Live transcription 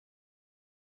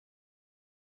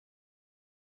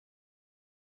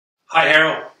Hi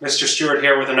Harold, Mr. Stuart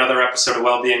here with another episode of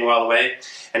Wellbeing Well Away.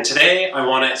 And today I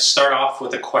want to start off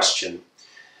with a question.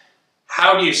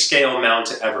 How do you scale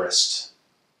Mount Everest?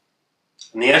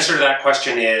 And the answer to that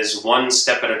question is one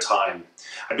step at a time.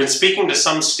 I've been speaking to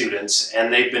some students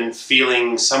and they've been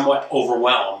feeling somewhat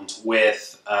overwhelmed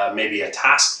with maybe a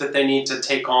task that they need to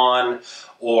take on,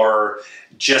 or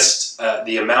just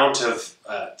the amount of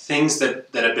things that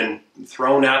have been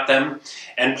thrown at them.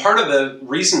 And part of the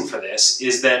reason for this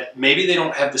is that maybe they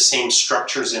don't have the same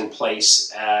structures in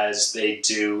place as they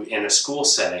do in a school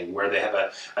setting, where they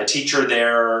have a teacher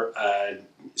there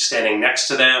standing next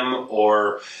to them,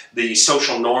 or the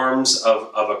social norms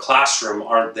of a classroom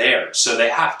aren't there. So they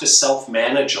have to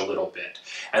self-manage a little bit.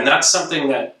 And that's something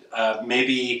that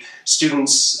maybe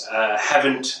students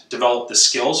haven't developed the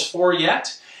skills for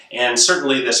yet. And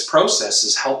certainly this process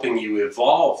is helping you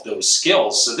evolve those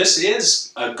skills. So this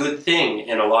is a good thing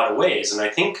in a lot of ways. And I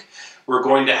think we're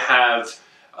going to have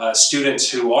students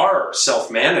who are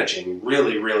self-managing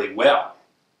really, really well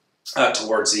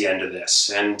towards the end of this.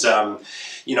 And,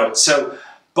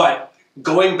 but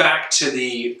going back to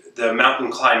the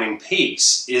mountain climbing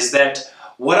piece is that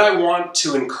what I want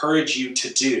to encourage you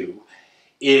to do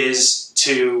is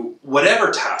to, whatever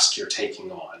task you're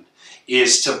taking on,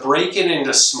 is to break it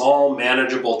into small,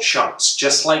 manageable chunks,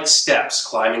 just like steps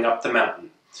climbing up the mountain,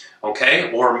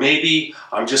 okay? Or maybe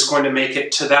I'm just going to make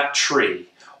it to that tree,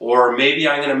 or maybe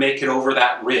I'm going to make it over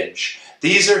that ridge.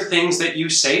 These are things that you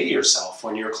say to yourself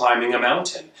when you're climbing a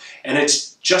mountain. And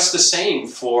it's just the same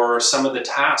for some of the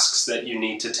tasks that you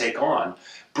need to take on.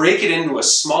 Break it into a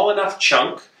small enough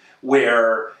chunk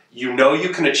where you know you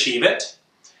can achieve it,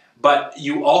 but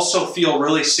you also feel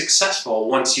really successful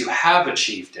once you have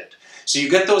achieved it. So you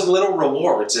get those little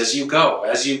rewards as you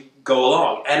go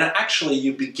along, and actually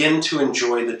you begin to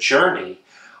enjoy the journey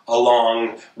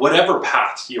along whatever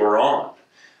path you're on,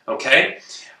 okay?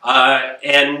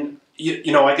 And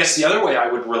I guess the other way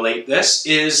I would relate this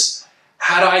is,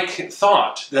 had I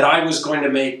thought that I was going to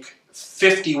make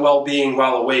 50 Wellbeing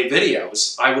Well Away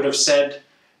videos, I would have said,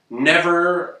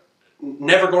 never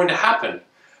going to happen.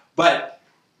 But,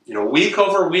 week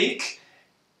over week,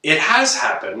 it has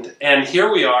happened, and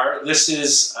here we are. This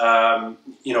is,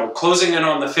 closing in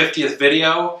on the 50th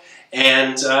video,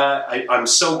 and I'm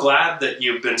so glad that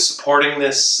you've been supporting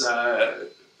this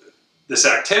this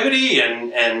activity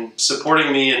and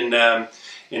supporting me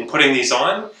in putting these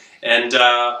on. And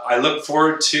I look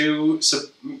forward to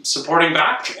supporting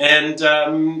back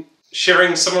and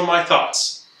sharing some of my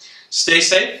thoughts. Stay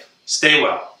safe, stay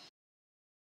well.